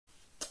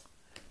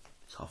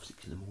It's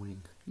 6:30 in the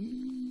morning.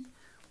 Yee.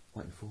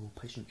 Waiting for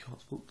patient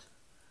transport.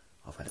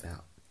 I've had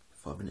about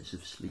 5 minutes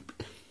of sleep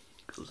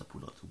because I was up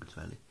all night talking to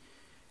Alli,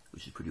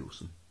 which is pretty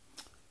awesome.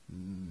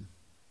 Come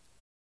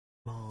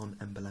on,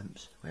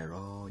 ambulance, where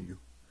are you?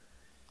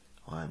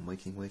 I am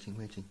waiting. While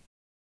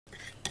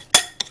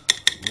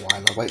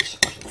I wait,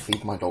 I shall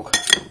feed my dog.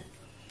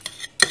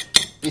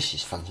 This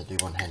is fun to do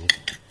one-handed.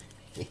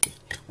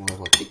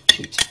 Although I did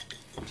cheat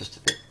just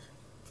a bit.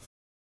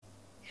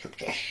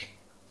 Success.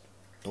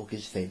 Dog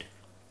is fed.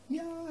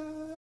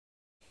 Yeah.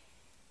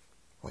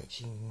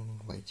 Waiting.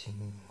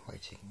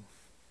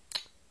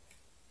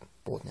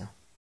 Bored now.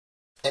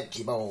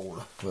 Empty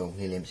bowl. Well,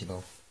 nearly empty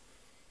bowl.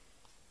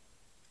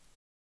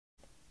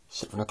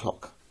 7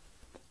 o'clock.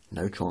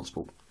 No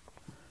transport.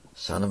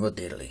 Son of a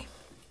diddly.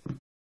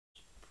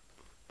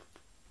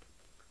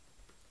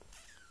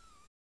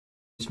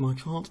 It's my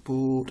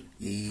transport.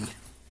 Yeah.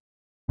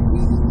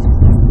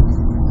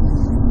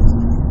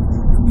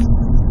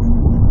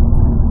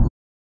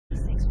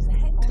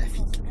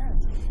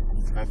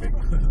 Traffic.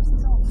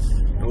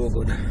 All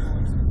good.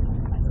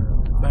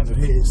 Might have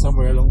hit it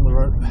somewhere along the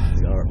road.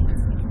 We are.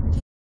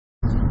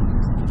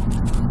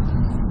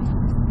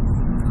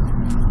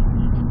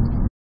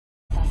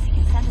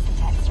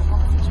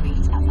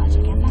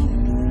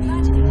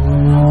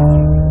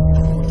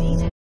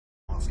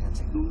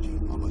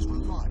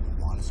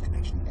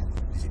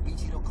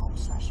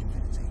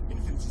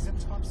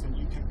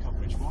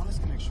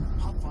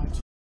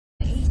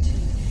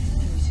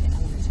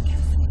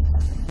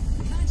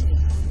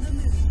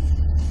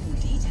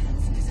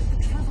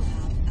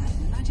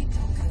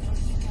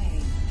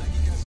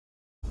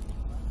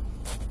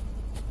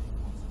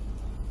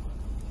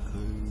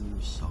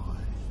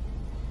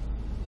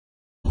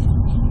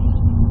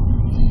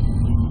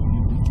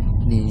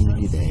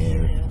 Nearly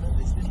there.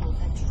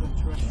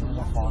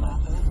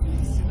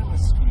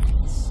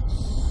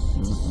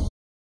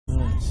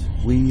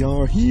 We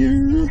are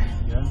here.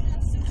 Yeah.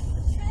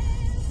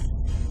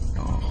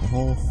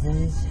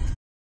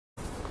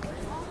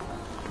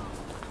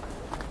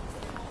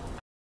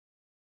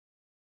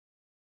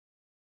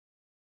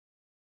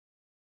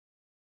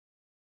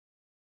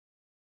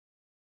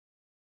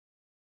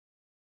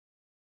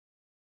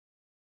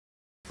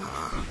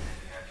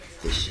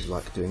 This is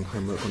like doing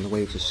homework on the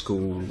way to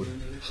school.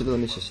 Should have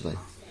done this yesterday.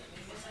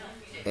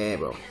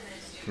 Well.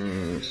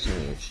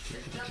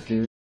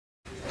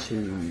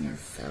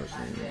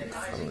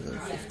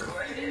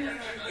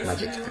 2,550.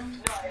 Magic.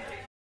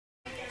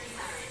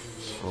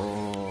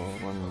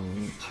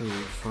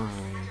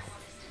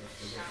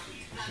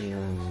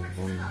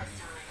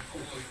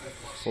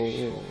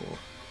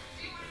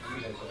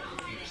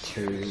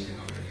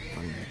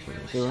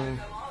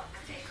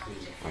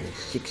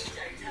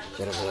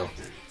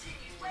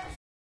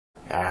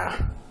 Ah,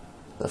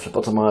 the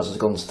phlebotomizer's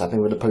gone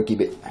stabbing with a pokey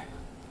bit.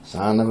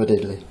 Son of a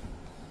diddly.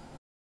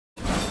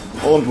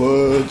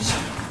 Onwards!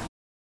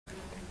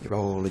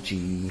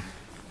 Urology,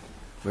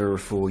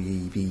 wherefore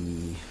ye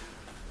be.